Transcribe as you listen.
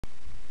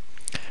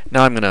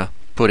Now I'm going to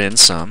put in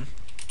some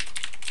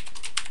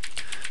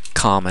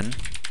common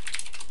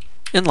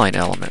inline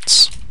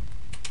elements.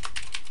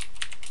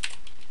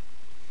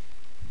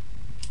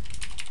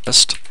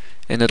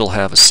 And it'll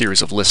have a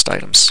series of list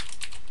items.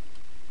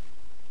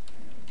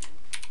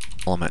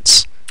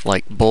 Elements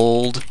like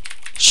bold,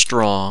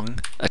 strong,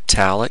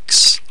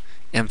 italics,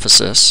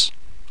 emphasis,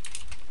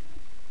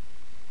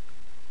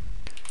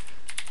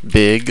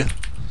 big,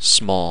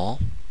 small,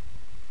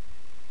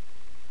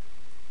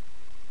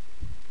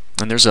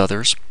 and there's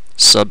others.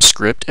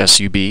 Subscript,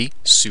 SUB,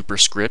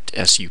 superscript,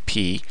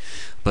 SUP,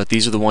 but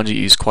these are the ones you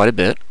use quite a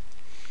bit.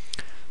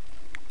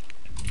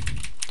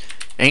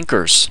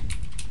 Anchors,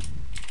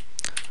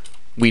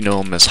 we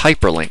know them as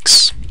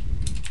hyperlinks.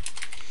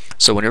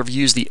 So whenever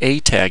you use the A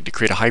tag to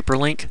create a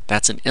hyperlink,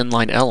 that's an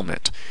inline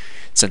element.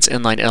 Since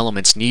inline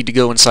elements need to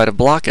go inside of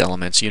block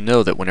elements, you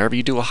know that whenever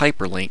you do a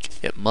hyperlink,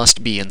 it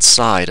must be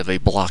inside of a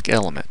block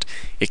element.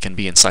 It can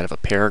be inside of a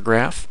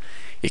paragraph,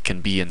 it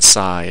can be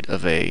inside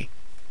of a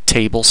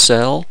table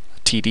cell,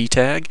 TD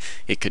tag,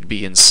 it could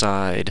be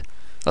inside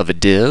of a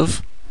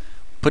div.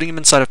 Putting them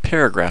inside of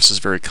paragraphs is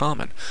very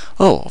common.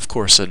 Oh, of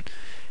course, and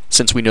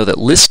since we know that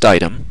list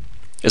item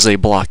is a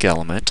block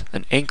element,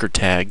 an anchor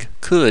tag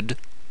could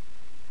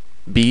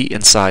be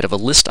inside of a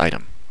list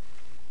item.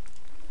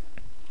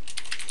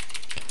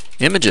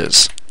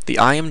 Images. The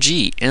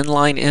IMG,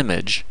 inline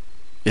image,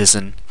 is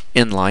an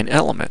inline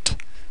element.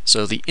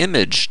 So the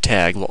image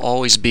tag will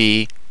always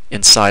be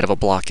inside of a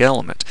block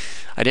element.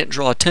 I didn't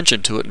draw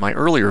attention to it in my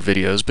earlier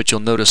videos, but you'll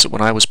notice that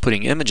when I was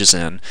putting images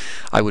in,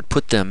 I would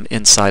put them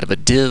inside of a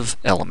div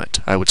element.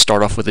 I would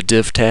start off with a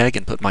div tag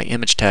and put my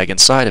image tag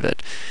inside of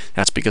it.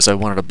 That's because I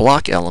wanted a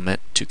block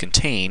element to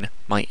contain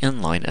my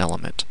inline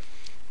element.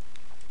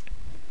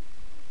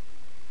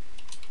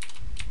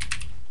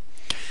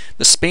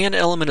 The span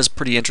element is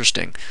pretty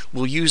interesting.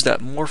 We'll use that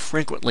more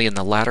frequently in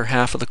the latter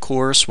half of the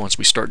course once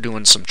we start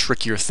doing some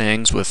trickier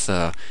things with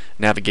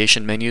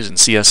navigation menus and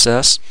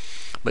CSS.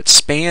 But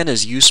span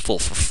is useful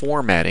for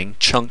formatting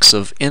chunks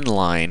of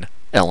inline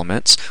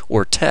elements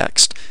or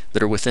text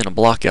that are within a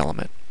block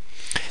element.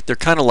 They're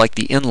kind of like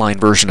the inline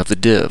version of the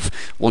div.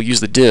 We'll use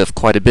the div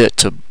quite a bit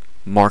to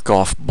mark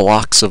off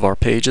blocks of our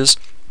pages.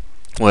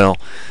 Well,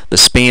 the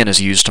span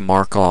is used to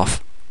mark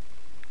off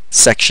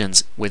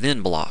sections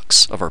within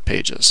blocks of our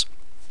pages.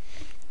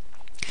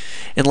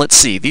 And let's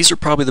see, these are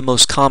probably the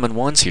most common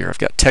ones here. I've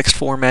got text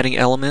formatting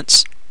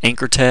elements,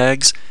 anchor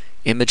tags,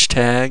 image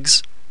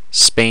tags,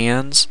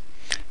 spans.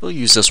 We'll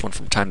use this one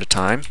from time to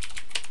time.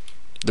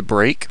 The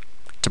break,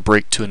 to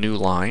break to a new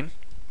line.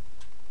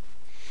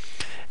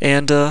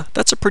 And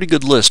that's a pretty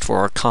good list for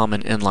our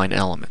common inline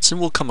elements, and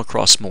we'll come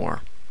across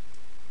more.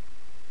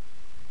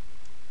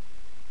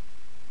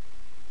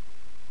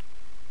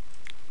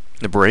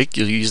 The break,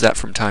 you'll use that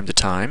from time to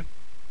time.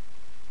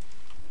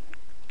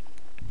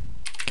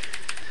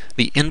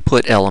 The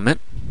input element,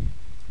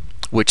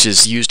 which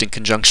is used in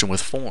conjunction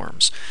with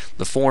forms.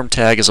 The form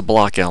tag is a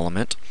block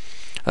element.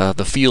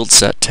 The field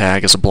set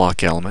tag is a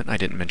block element. I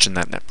didn't mention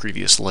that in that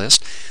previous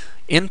list.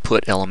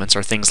 Input elements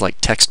are things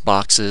like text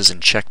boxes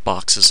and check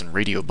boxes and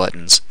radio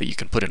buttons that you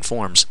can put in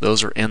forms.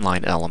 Those are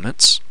inline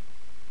elements.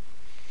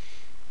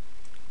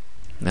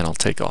 And then I'll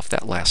take off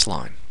that last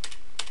line.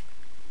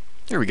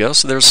 There we go.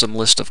 So there's some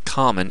list of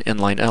common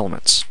inline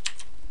elements.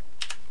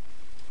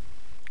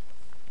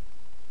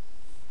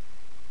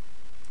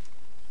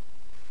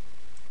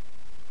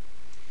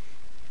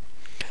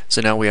 So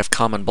now we have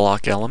common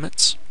block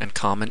elements and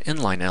common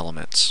inline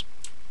elements.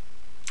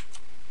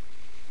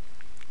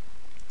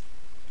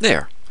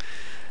 There.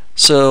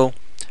 So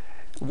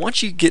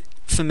once you get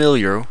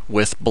familiar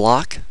with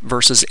block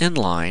versus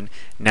inline,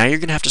 now you're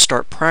going to have to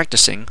start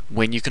practicing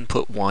when you can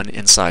put one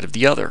inside of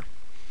the other.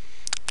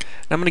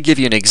 Now I'm going to give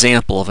you an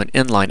example of an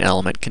inline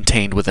element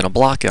contained within a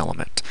block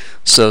element.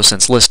 So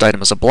since list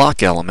item is a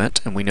block element,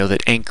 and we know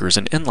that anchor is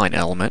an inline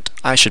element,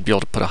 I should be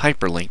able to put a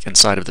hyperlink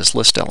inside of this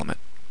list element.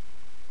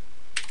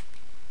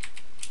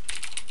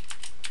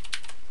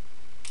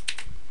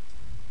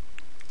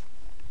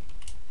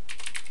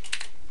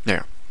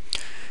 There.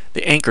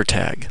 The anchor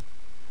tag.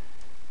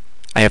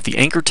 I have the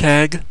anchor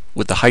tag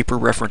with the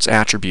hyperreference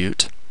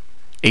attribute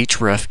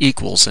href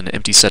equals an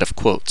empty set of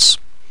quotes.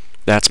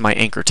 That's my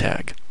anchor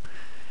tag.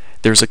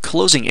 There's a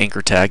closing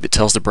anchor tag that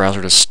tells the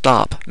browser to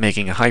stop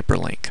making a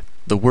hyperlink.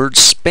 The word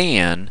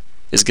span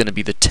is going to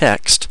be the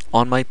text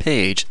on my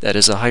page that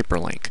is a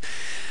hyperlink.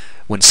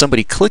 When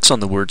somebody clicks on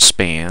the word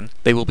span,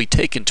 they will be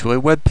taken to a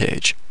web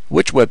page.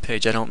 Which web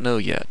page, I don't know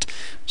yet.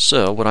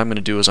 So what I'm going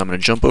to do is I'm going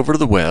to jump over to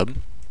the web,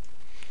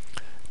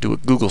 do a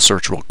Google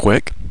search real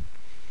quick,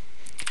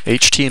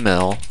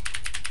 HTML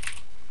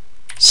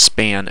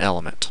span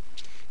element.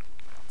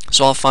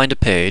 So I'll find a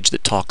page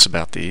that talks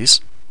about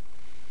these.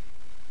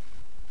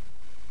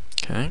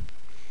 Okay.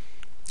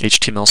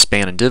 HTML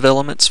span and div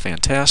elements,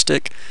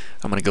 fantastic.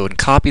 I'm going to go ahead and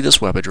copy this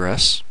web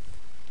address,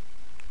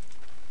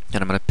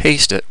 and I'm going to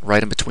paste it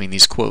right in between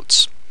these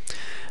quotes.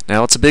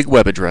 Now it's a big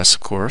web address,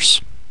 of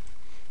course.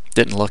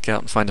 Didn't look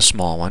out and find a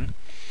small one.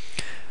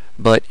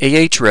 But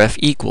ahref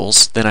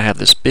equals, then I have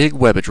this big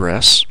web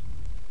address,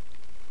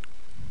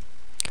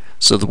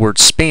 So the word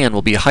span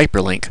will be a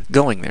hyperlink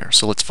going there.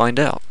 So let's find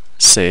out.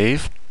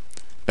 Save,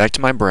 back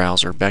to my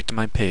browser, back to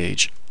my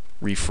page,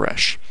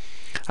 refresh.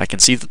 I can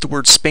see that the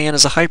word span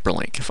is a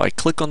hyperlink. If I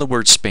click on the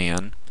word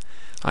span,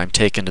 I'm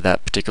taken to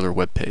that particular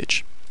web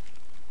page.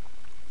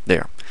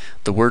 There.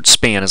 The word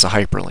span is a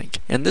hyperlink.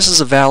 And this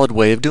is a valid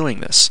way of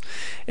doing this.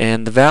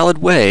 And the valid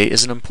way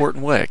is an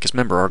important way, because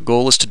remember, our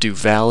goal is to do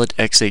valid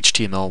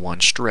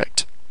XHTML1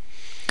 strict.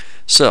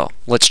 So,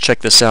 let's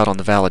check this out on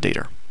the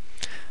validator.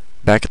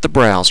 Back at the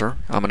browser,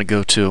 I'm going to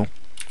go to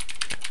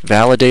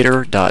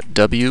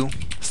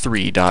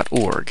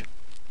validator.w3.org.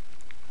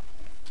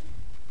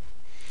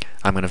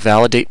 I'm going to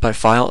validate by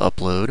file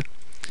upload,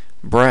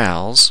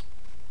 browse,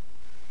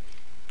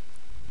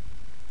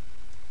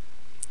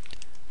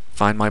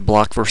 find my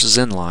block versus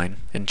inline,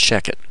 and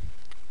check it.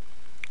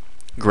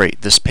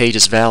 Great, this page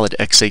is valid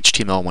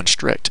XHTML1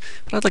 strict,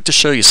 but I'd like to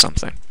show you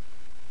something.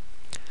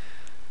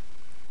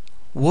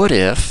 What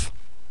if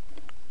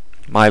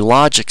my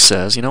logic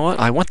says, you know what,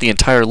 I want the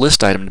entire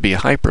list item to be a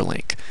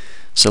hyperlink.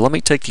 So let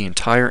me take the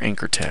entire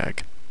anchor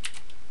tag,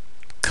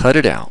 cut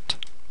it out,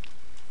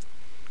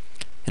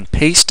 and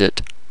paste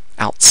it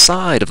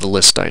outside of the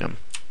list item.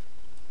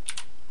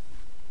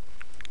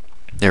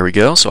 There we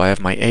go, so I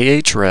have my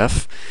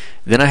ahref,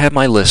 then I have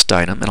my list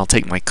item, and I'll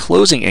take my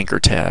closing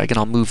anchor tag and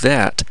I'll move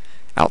that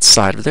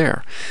outside of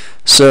there.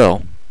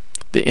 So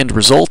the end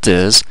result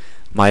is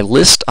my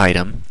list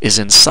item is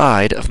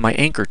inside of my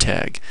anchor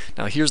tag.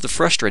 Now here's the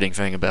frustrating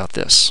thing about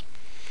this.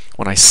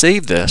 When I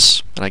save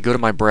this and I go to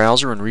my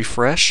browser and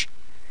refresh,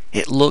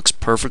 it looks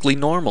perfectly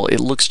normal. It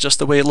looks just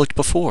the way it looked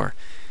before.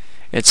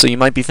 And so you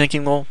might be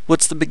thinking, well,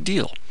 what's the big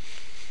deal?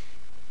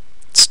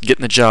 It's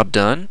getting the job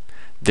done.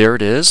 There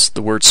it is.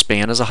 The word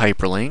span is a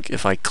hyperlink.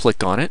 If I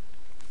click on it,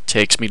 it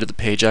takes me to the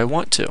page I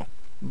want to.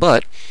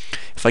 But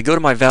if I go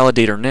to my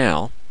validator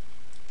now,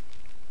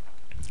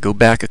 go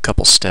back a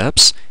couple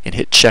steps and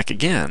hit check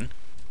again,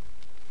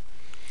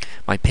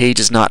 my page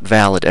is not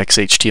valid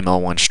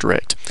XHTML1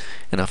 strict.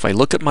 And if I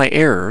look at my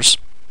errors,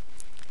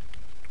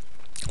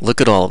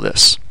 look at all of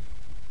this.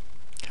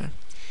 Okay.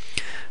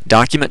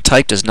 Document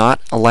type does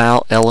not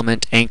allow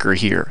element anchor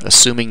here,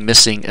 assuming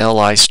missing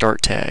li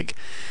start tag.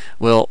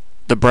 Well,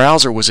 the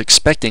browser was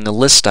expecting a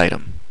list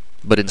item,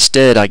 but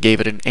instead I gave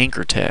it an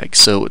anchor tag,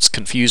 so it's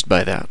confused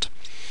by that.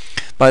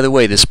 By the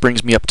way, this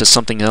brings me up to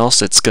something else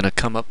that's going to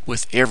come up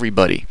with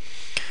everybody.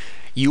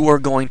 You are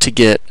going to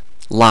get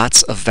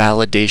lots of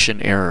validation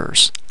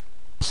errors.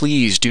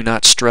 Please do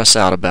not stress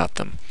out about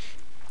them.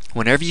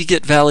 Whenever you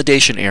get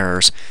validation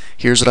errors,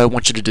 here's what I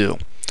want you to do.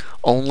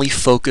 Only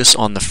focus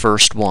on the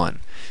first one.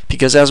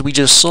 Because as we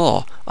just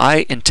saw,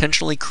 I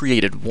intentionally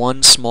created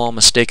one small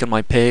mistake on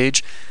my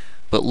page,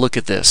 but look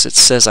at this. It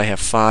says I have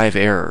 5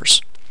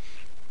 errors.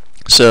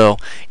 So,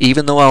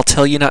 even though I'll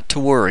tell you not to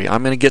worry,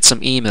 I'm going to get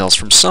some emails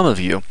from some of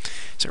you.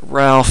 Say,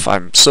 Ralph,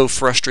 I'm so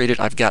frustrated.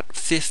 I've got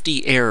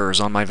 50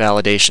 errors on my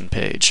validation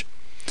page.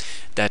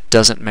 That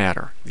doesn't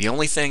matter. The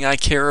only thing I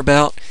care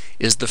about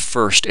is the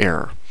first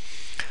error.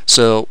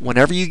 So,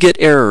 whenever you get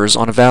errors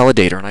on a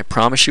validator, and I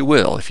promise you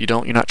will, if you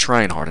don't, you're not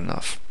trying hard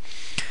enough,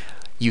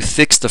 you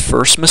fix the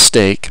first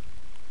mistake,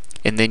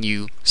 and then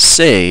you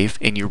save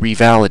and you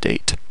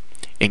revalidate.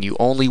 And you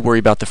only worry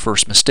about the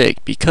first mistake,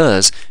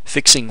 because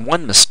fixing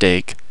one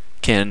mistake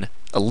can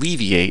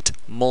alleviate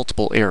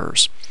multiple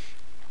errors.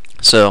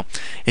 So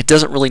it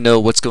doesn't really know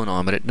what's going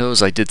on, but it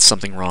knows I did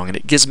something wrong, and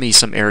it gives me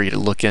some area to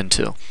look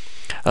into.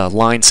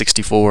 Line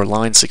 64,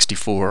 line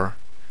 64,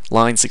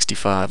 line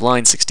 65,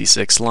 line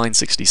 66, line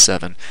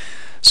 67.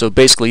 So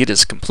basically it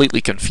is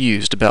completely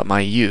confused about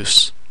my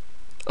use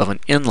of an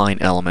inline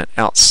element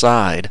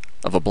outside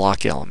of a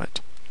block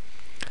element.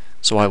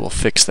 So I will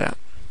fix that.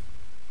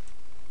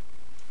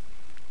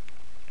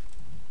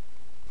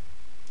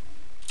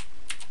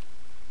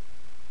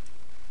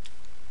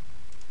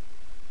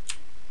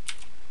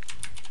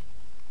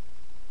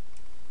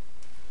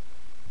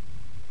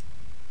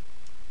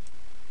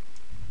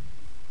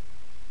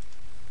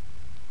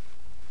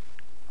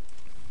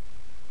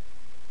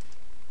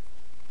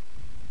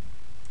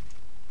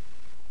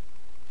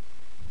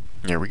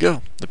 There we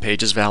go. The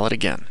page is valid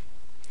again.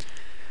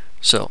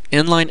 So,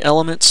 inline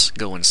elements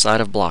go inside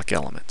of block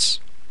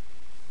elements.